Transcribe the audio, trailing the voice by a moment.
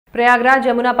प्रयागराज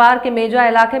यमुना पार के मेजा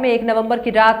इलाके में 1 नवंबर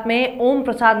की रात में ओम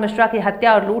प्रसाद मिश्रा की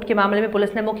हत्या और लूट के मामले में पुलिस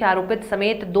ने मुख्य आरोपित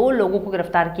समेत 2 लोगों को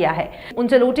गिरफ्तार किया है।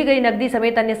 उनसे लूटी गई नकदी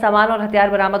समेत अन्य सामान और हथियार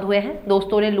बरामद हुए हैं।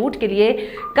 दोस्तों ने लूट के लिए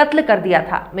कत्ल कर दिया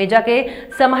था। मेजा के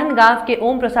समहन गांव के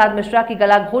ओम प्रसाद मिश्रा की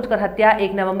गला घोंटकर हत्या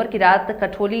 1 नवंबर की रात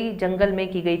कठोली जंगल में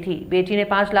की गई थी। बेटी ने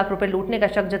 5 लाख रुपए लूटने का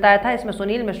शक जताया था। इसमें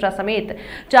सुनील मिश्रा समेत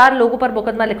 4 लोगों पर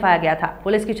मुकदमा लिखवाया गया था।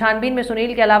 पुलिस की छानबीन में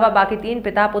सुनील के अलावा बाकी 3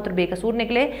 पिता पुत्र बेकसूर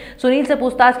निकले। सुनील से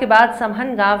पूछताछ के बाद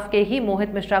समहन गांव के ही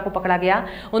मोहित मिश्रा को पकड़ा गया।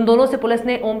 उन दोनों से पुलिस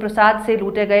ने ओम प्रसाद से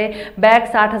लूटे गए बैग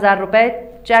 60,000 रुपए,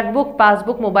 चेकबुक,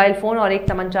 पासबुक, मोबाइल फोन और एक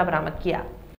तमंचा बरामद किया।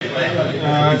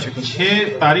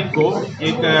 6 तारीख को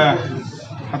एक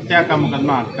हत्या का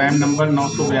मुकदमा क्राइम नंबर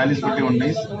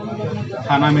 942/19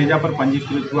 थाना मेजा पर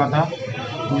पंजीकृत हुआ था,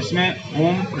 जिसमें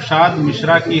ओम प्रसाद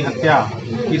मिश्रा की हत्या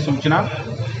की सूचना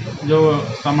जो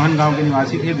समहन गांव के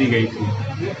निवासी थे दी गई थी।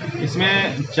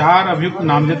 इसमें 4 अभियुक्त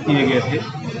नामजद किए गए थे,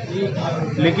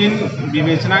 लेकिन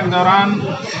विवेचना के दौरान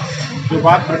जो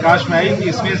बात प्रकाश में आई कि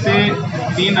इसमें से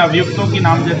 3 अभियुक्तों की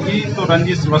नामजदगी तो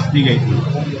रंजिशवश दी गई थी।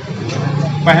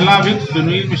 पहला अभियुक्त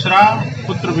सुनील मिश्रा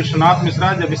पुत्र विश्वनाथ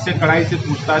मिश्रा, जब इससे कड़ाई से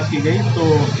पूछताछ की गई तो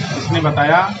इसने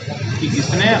बताया कि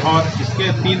इसने और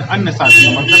इसके 3 अन्य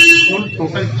साथियों मतलब कुल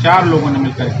टोटल 4 लोगों ने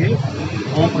मिलकर के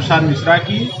ओम प्रसाद मिश्रा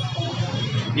की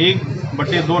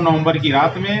 1/2 नवंबर की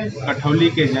रात में कठौली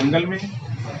के जंगल में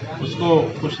उसको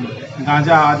कुछ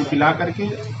गांजा आदि पिला करके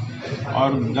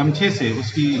और गमछे से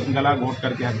उसकी गला घोंट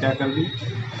करके हत्या कर दी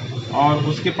और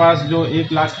उसके पास जो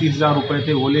 1,30,000 रुपये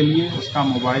थे वो ले लिए, उसका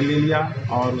मोबाइल ले लिया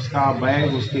और उसका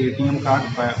बैग, उसके ATM कार्ड,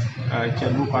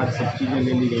 चेकबुक आदि सब चीज़ें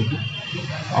ले ली गई थी।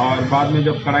 और बाद में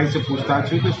जब कड़ाई से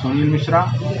पूछताछ हुई तो सुनील मिश्रा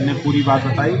ने पूरी बात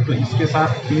बताई, तो इसके साथ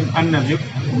 3 अन्य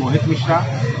अभियुक्त मोहित मिश्रा,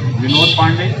 विनोद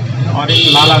पांडे और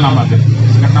एक लाला नामक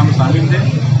इस घटना में शामिल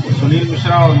थे। सुनील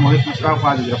मिश्रा और मोहित मिश्रा को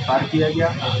आज गिरफ्तार किया गया।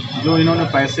 जो इन्होंने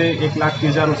पैसे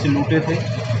 1,30,000 उससे लूटे थे,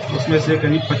 उसमें से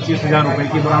करीब 25,000 रुपये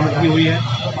की बरामदगी हुई है।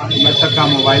 मृतक का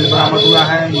मोबाइल बरामद हुआ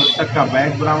है, मृतक का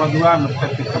बैग बरामद हुआ,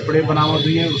 मृतक के कपड़े बरामद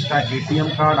हुए, उसका ATM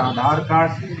कार्ड, आधार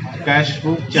कार्ड, कैश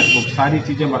बुक, चेकबुक सारी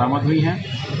चीज़ें बरामद हुई हैं।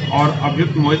 और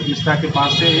अभियुक्त मोहित मिश्रा के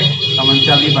पास से एक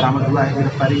तमंचा भी बरामद हुआ है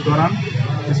गिरफ्तारी के दौरान।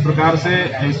 इस प्रकार से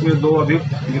इसमें 2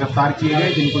 अभियुक्त गिरफ्तार किए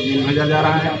गए जिनको जेल भेजा जा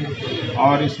रहा है।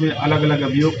 और इसमें अलग अलग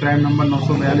अभियोग क्राइम नंबर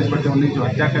 942/19 जो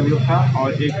हत्या का अभियोग था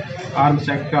और एक आर्म्स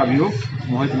एक्ट का अभियोग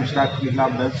मोहित मिश्रा के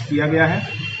खिलाफ दर्ज किया गया है।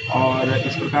 और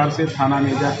इस प्रकार से थाना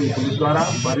मेजा की पुलिस द्वारा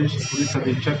वरिष्ठ पुलिस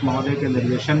अधीक्षक महोदय के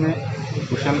निर्देशन में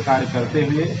कुशल कार्य करते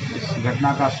हुए इस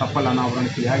घटना का सफल अनावरण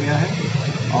किया गया है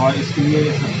और इसके लिए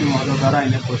एसएसपी महोदय द्वारा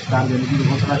इन्हें पुरस्कार देने की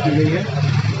घोषणा की गई है।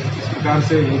 इस प्रकार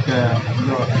से एक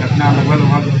जो घटना लगभग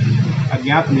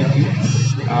अज्ञात में थी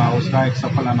उसका एक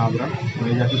सफल अनावरण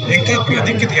मेजा की।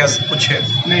 आपराधिक इतिहास कुछ है?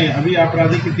 नहीं, अभी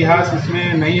आपराधिक इतिहास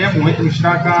इसमें नहीं है। मोहित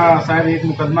मिश्रा का शायद एक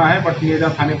मुकदमा है, बट मेजा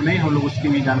थाने पर नहीं, हम लोग उसकी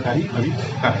भी जानकारी अभी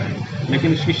कर रहे हैं,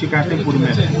 लेकिन इसकी शिकायतें पूर्व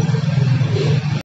में हैं।